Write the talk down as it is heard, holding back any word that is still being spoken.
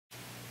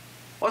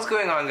What's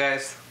going on,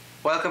 guys?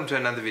 Welcome to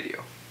another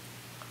video.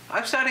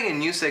 I'm starting a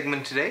new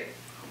segment today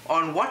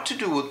on what to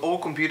do with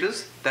old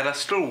computers that are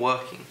still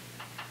working.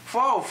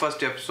 For our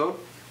first episode,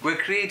 we're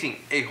creating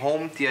a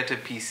home theater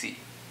PC.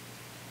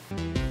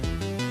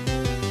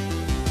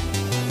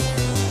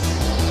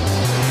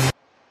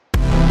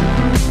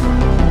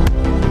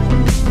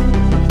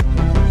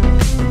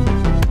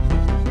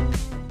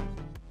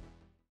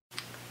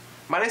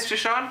 My name is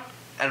Trishan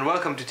and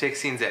welcome to Tech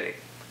Scenes LA.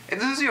 If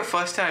this is your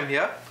first time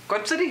here,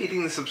 consider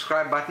hitting the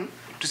subscribe button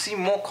to see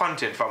more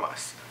content from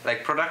us,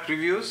 like product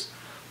reviews,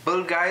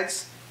 build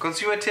guides,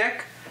 consumer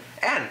tech,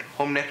 and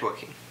home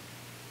networking.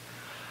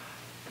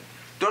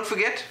 Don't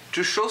forget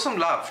to show some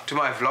love to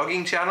my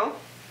vlogging channel,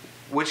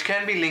 which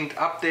can be linked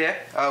up there,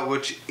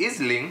 which is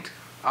linked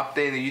up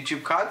there in the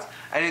YouTube cards,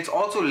 and it's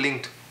also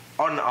linked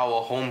on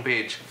our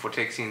homepage for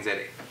Tech Scenes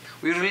LA.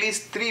 We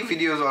released 3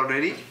 videos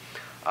already,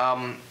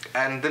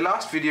 and the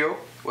last video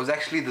was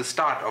actually the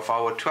start of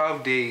our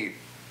 12-day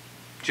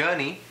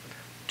journey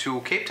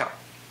to Cape Town.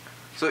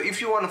 So if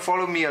you want to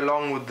follow me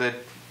along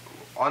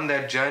on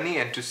that journey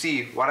and to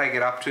see what I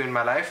get up to in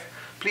my life,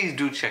 please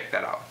do check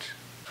that out.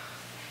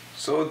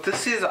 So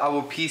this is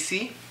our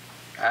PC,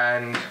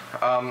 and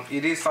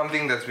it is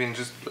something that's been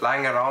just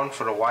lying around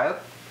for a while,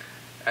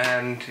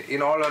 and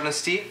in all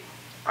honesty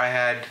I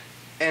had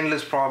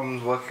endless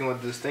problems working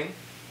with this thing.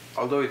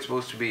 Although it's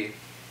supposed to be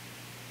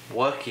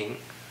working,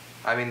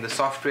 I mean, the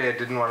software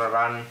didn't want to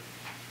run.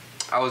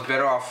 I was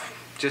better off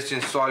just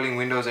installing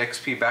Windows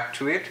XP back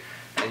to it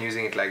and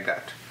using it like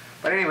that.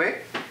 But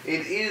anyway,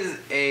 it is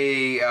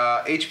a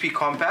HP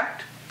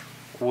compact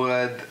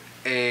with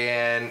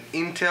an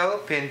Intel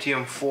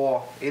Pentium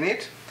 4 in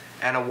it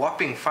and a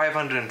whopping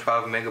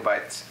 512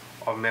 megabytes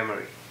of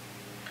memory.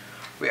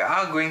 We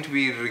are going to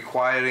be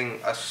requiring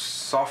a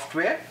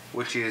software,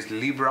 which is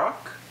LibreOffice,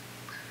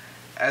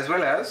 as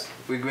well as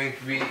we're going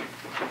to be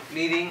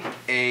needing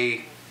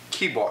a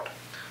keyboard.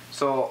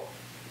 So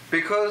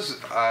because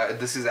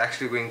this is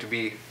actually going to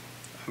be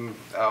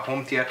a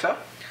home theater,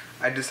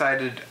 I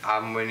decided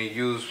I'm going to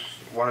use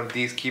one of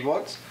these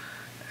keyboards,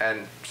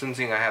 and since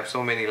I have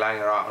so many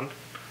lying around,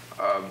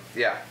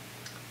 yeah,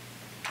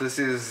 this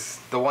is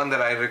the one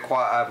that I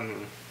require.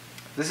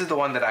 This is the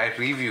one that I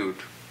reviewed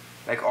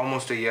like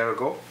almost a year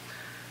ago.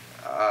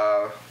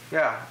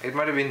 Yeah, it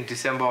might have been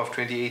December of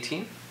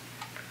 2018.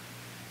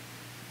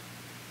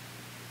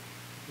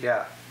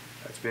 Yeah,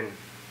 that's been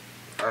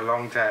a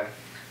long time,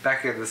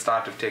 back at the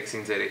start of Tech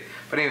Scenes LA.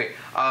 But anyway,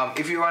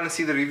 if you want to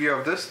see the review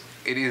of this,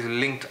 it is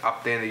linked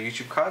up there in the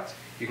YouTube cards.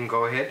 You can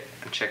go ahead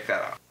and check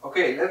that out.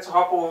 Okay, let's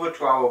hop over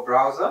to our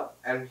browser,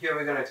 and here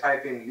we're going to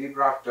type in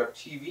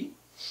libreoffice.tv,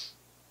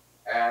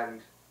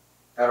 and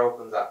that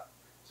opens up.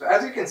 So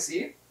as you can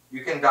see,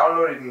 you can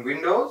download it in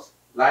Windows,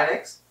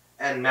 Linux,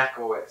 and Mac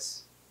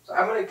OS. So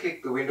I'm going to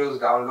click the Windows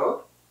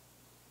download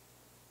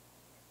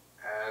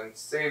and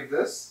save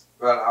this.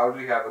 Well, I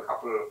already have a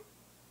couple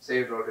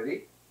saved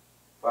already,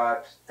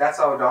 but that's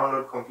our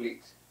download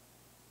complete.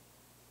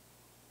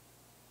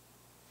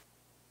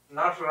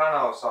 Now to run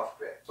our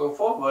software. So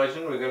for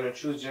version, we're going to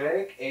choose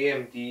generic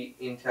AMD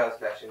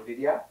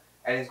Intel/NVIDIA,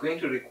 and it's going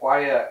to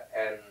require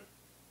an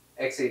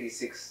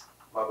x86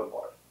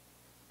 motherboard.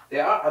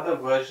 There are other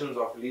versions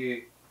of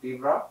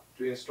Libra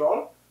to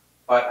install,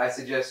 but I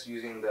suggest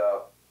using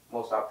the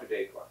most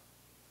up-to-date one.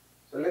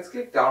 So let's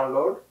click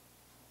download,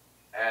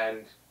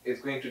 and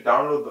it's going to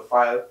download the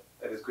file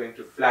that is going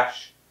to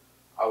flash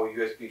our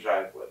USB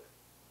drive with.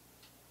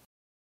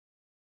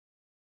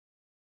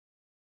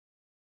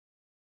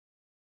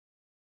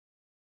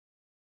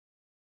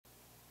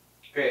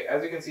 Okay,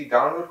 as you can see,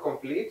 download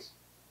complete.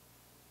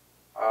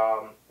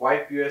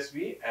 Wipe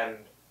USB and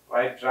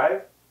write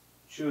drive.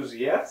 Choose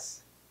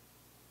yes.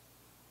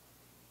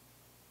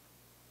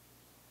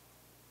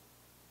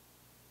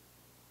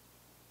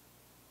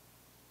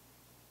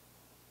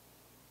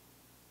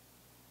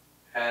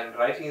 And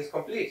writing is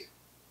complete.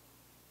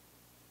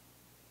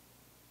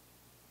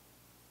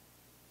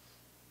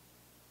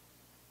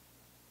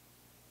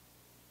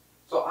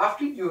 So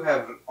after you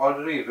have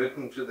already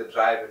written to the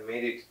drive and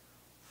made it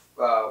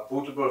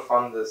bootable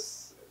from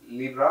this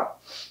Libra,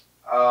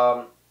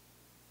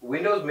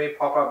 Windows may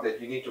pop up that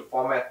you need to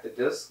format the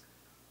disk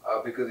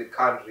because it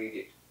can't read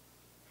it.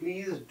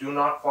 Please do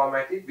not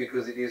format it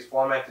because it is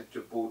formatted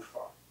to boot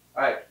from.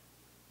 Alright,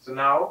 so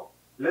now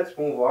let's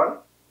move on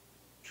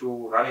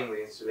to running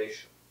the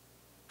installation.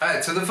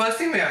 Alright, so the first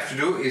thing we have to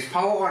do is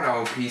power on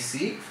our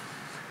PC,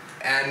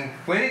 and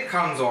when it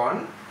comes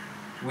on,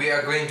 we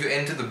are going to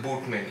enter the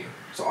boot menu.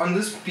 So on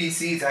this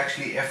PC it's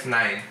actually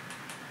F9.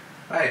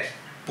 Right,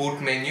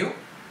 boot menu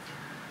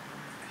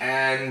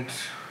and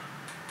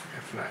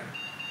F9.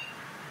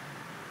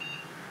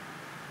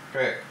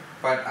 Okay,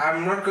 but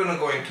I'm not going to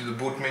go into the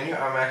boot menu.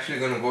 I'm actually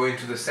going to go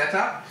into the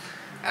setup,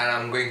 and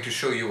I'm going to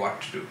show you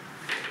what to do.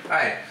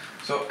 Alright,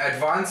 so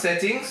advanced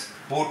settings,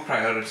 boot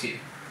priority.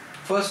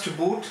 First to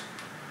boot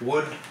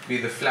would be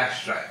the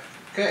flash drive.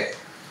 Okay,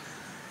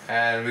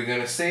 and we're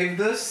going to save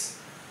this.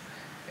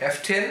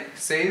 F10,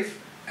 save,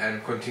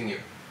 and continue.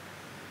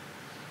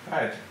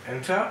 Alright,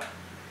 enter.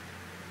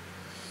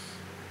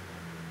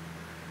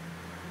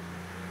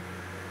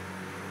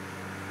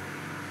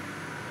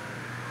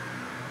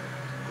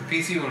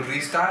 PC will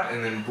restart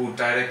and then boot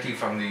directly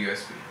from the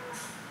USB.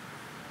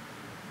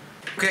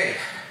 Okay,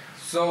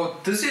 so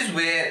this is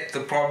where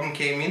the problem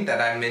came in that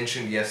I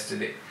mentioned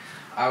yesterday.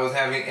 I was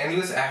having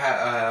endless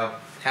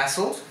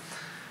hassles,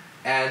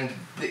 and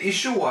the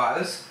issue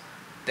was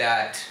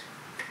that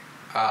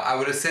I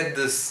would have said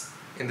this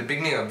in the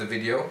beginning of the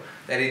video,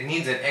 that it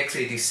needs an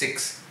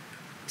x86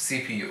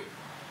 CPU.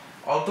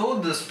 Although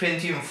this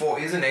Pentium 4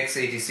 is an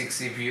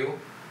x86 CPU,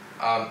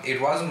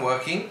 it wasn't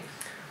working,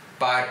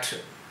 but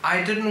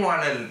I didn't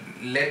want to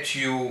let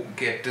you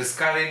get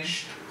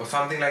discouraged or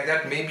something like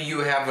that. Maybe you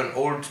have an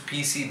old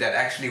PC that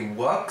actually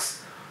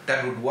works,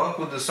 that would work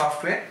with the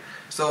software.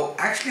 So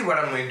actually what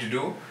I'm going to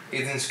do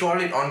is install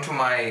it onto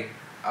my,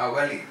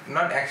 well,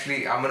 not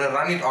actually, I'm going to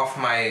run it off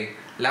my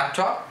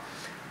laptop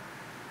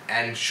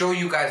and show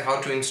you guys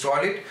how to install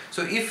it.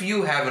 So if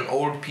you have an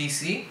old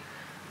PC,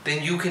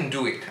 then you can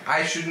do it.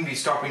 I shouldn't be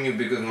stopping you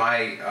because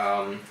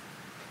my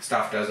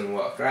stuff doesn't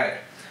work, right?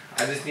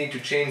 I just need to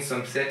change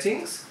some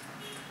settings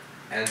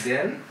and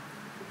then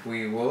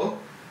we will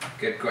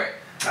get going.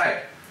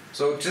 Right,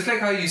 so just like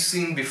how you've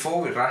seen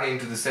before, we run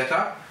into the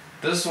setup.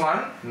 This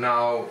one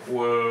now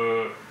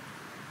will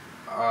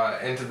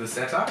enter the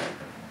setup.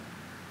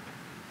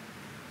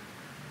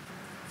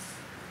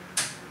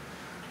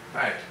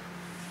 Right,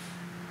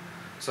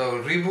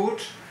 so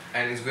reboot,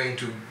 and it's going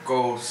to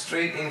go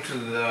straight into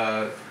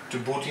to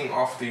booting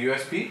off the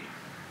USB.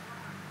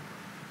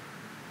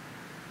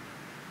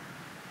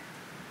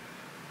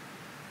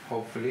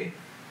 Hopefully.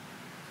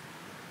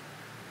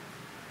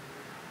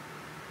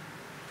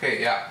 Okay,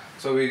 yeah,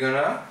 so we're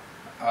gonna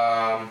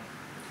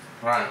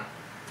run.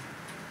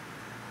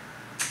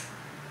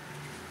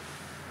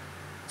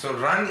 So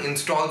run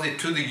installs it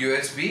to the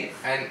USB,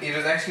 and it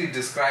is actually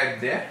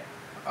described there.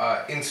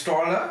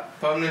 Installer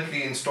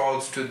permanently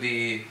installs to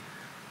the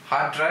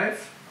hard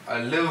drive.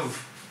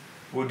 Live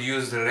would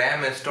use the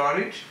RAM as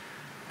storage,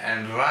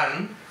 and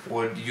run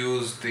would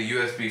use the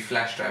USB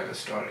flash drive as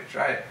storage,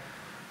 right?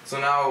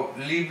 So now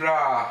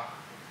Libra,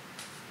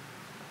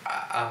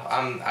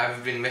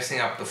 I've been messing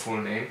up the full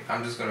name.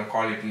 I'm just gonna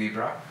call it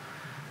Libra.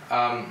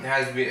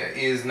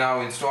 Is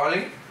now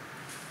installing.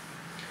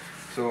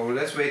 So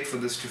let's wait for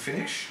this to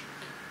finish,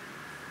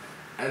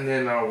 and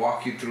then I'll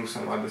walk you through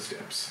some other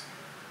steps.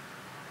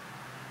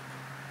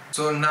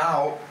 So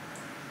now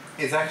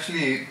it's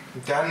actually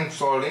done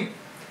installing,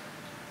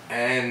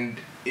 and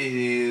it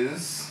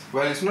is,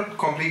 well, it's not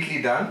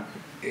completely done.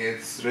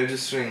 It's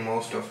registering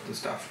most of the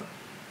stuff now.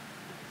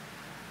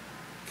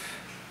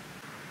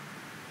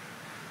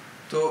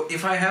 So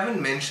if I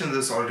haven't mentioned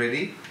this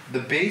already, the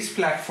base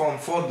platform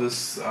for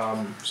this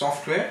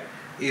software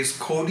is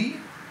Kodi,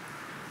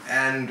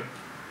 and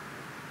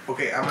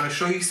okay, I'm going to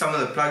show you some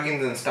of the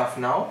plugins and stuff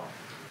now.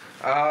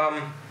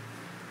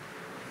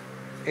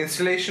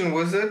 Installation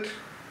wizard,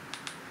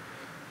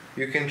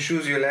 you can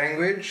choose your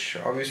language.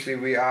 Obviously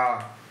we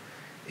are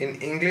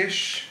in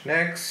English.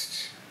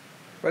 Next,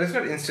 but it's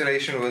not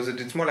installation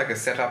wizard, it's more like a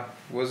setup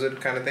wizard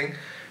kind of thing.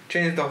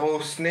 Change the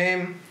host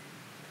name.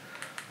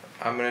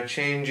 I'm going to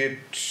change it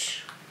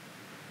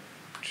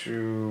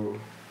to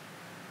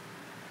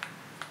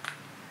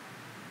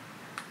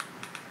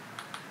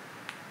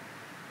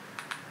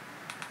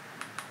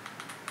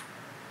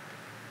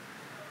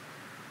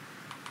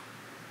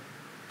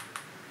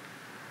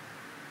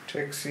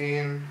tech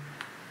scene.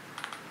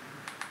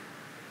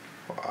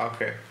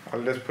 Okay,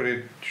 I'll just put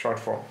it short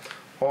form.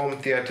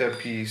 Home theater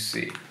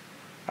PC.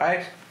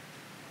 Right?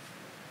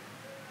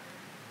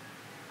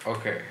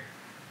 Okay.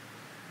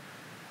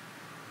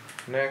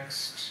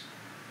 Next,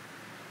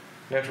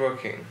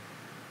 networking.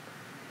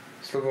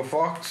 Silver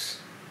Fox.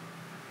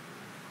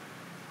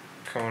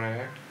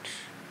 Connect.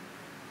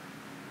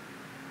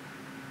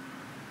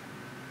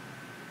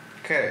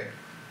 Okay.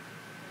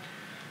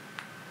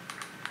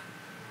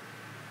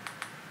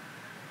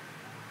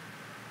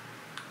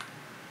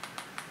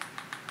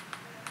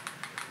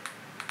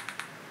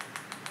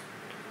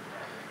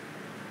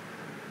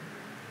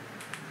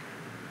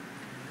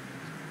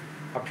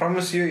 I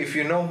promise you, if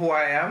you know who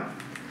I am,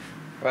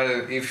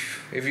 well,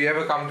 if you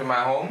ever come to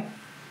my home,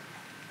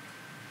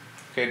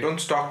 okay,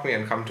 don't stalk me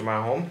and come to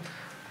my home,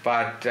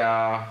 but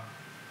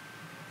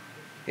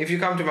if you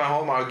come to my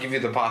home, I'll give you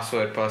the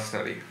password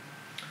personally.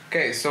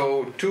 Okay,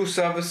 so 2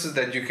 services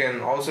that you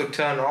can also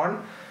turn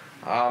on,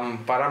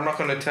 but I'm not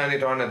going to turn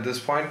it on at this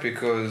point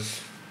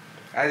because,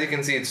 as you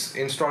can see, it's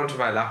installed to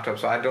my laptop,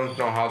 so I don't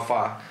know how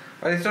far.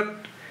 But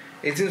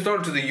it's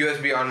installed to the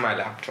USB on my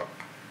laptop.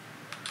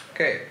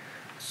 Okay,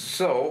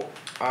 so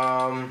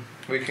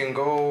we can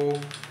go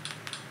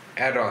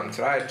add-ons,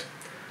 right?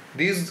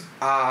 These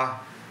are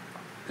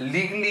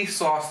legally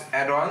sourced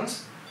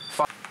add-ons.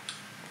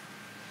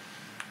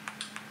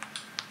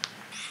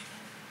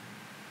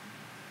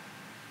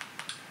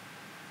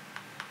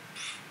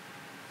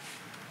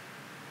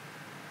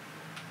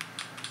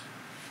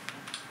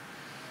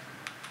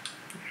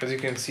 As you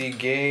can see,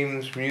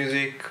 games,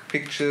 music,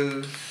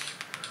 pictures,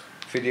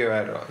 video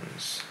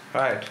add-ons,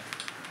 right?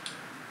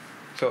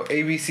 So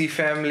ABC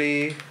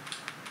Family.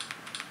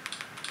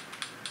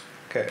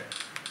 Okay,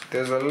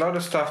 there's a lot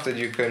of stuff that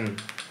you can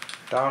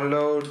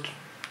download.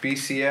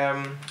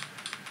 BCM,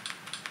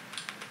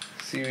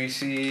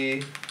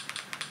 CBC,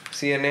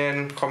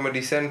 CNN,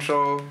 Comedy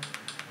Central.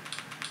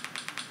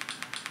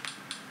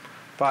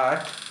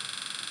 But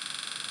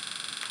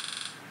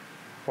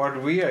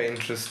what we are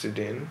interested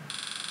in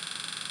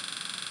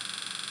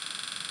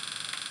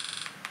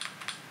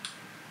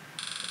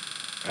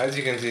as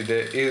you can see,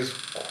 there is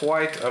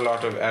quite a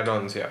lot of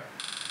add-ons here.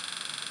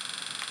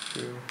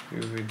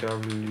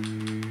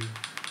 UVW,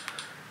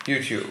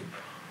 YouTube.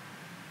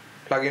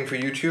 Plugin for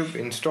YouTube,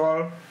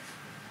 install.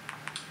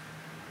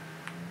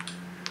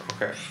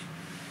 Okay.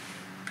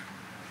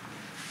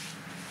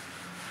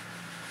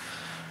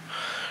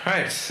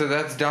 Right, so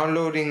that's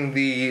downloading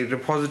the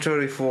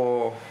repository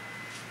for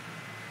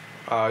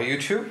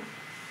YouTube.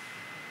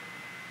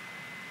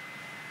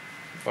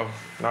 Oh,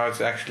 now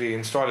it's actually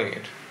installing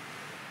it.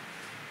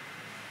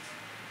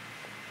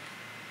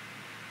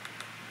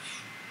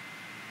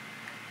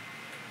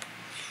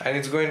 And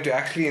it's going to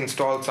actually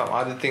install some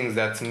other things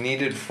that's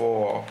needed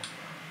for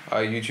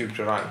YouTube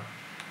to run.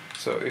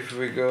 So if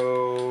we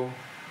go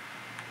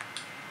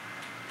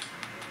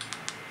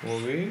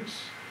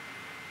movies,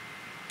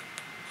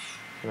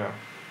 no,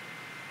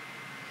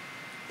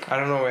 I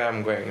don't know where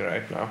I'm going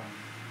right now.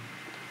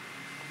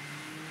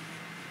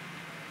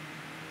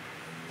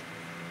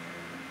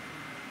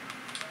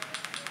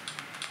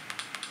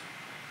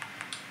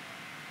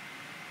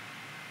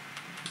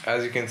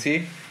 As you can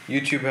see,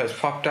 YouTube has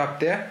popped up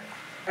there.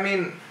 I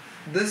mean,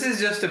 this is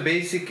just a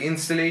basic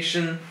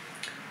installation.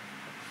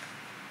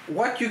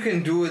 What you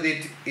can do with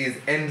it is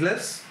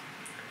endless.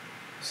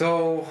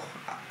 So,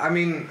 I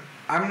mean,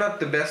 I'm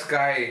not the best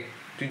guy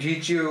to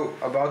teach you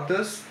about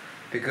this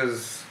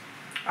because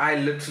I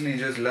literally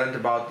just learned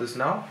about this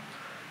now.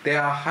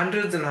 There are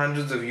hundreds and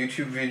hundreds of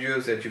YouTube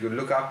videos that you could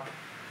look up.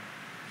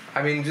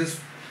 I mean, just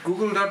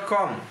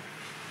google.com.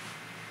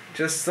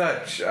 Just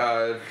search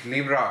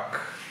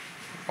Librock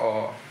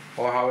or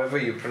however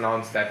you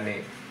pronounce that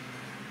name.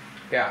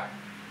 Yeah,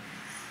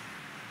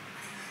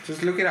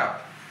 just look it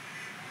up.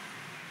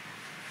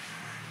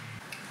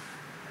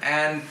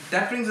 And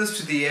that brings us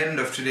to the end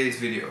of today's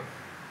video.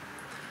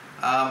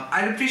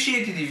 I'd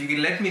appreciate it if you could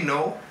let me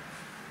know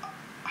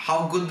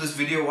how good this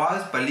video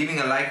was by leaving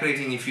a like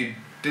rating if you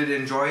did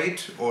enjoy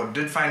it or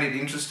did find it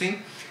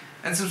interesting,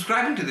 and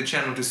subscribing to the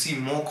channel to see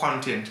more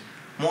content,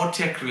 more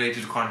tech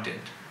related content.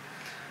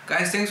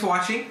 Guys, thanks for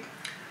watching,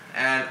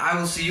 and I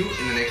will see you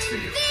in the next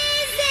video.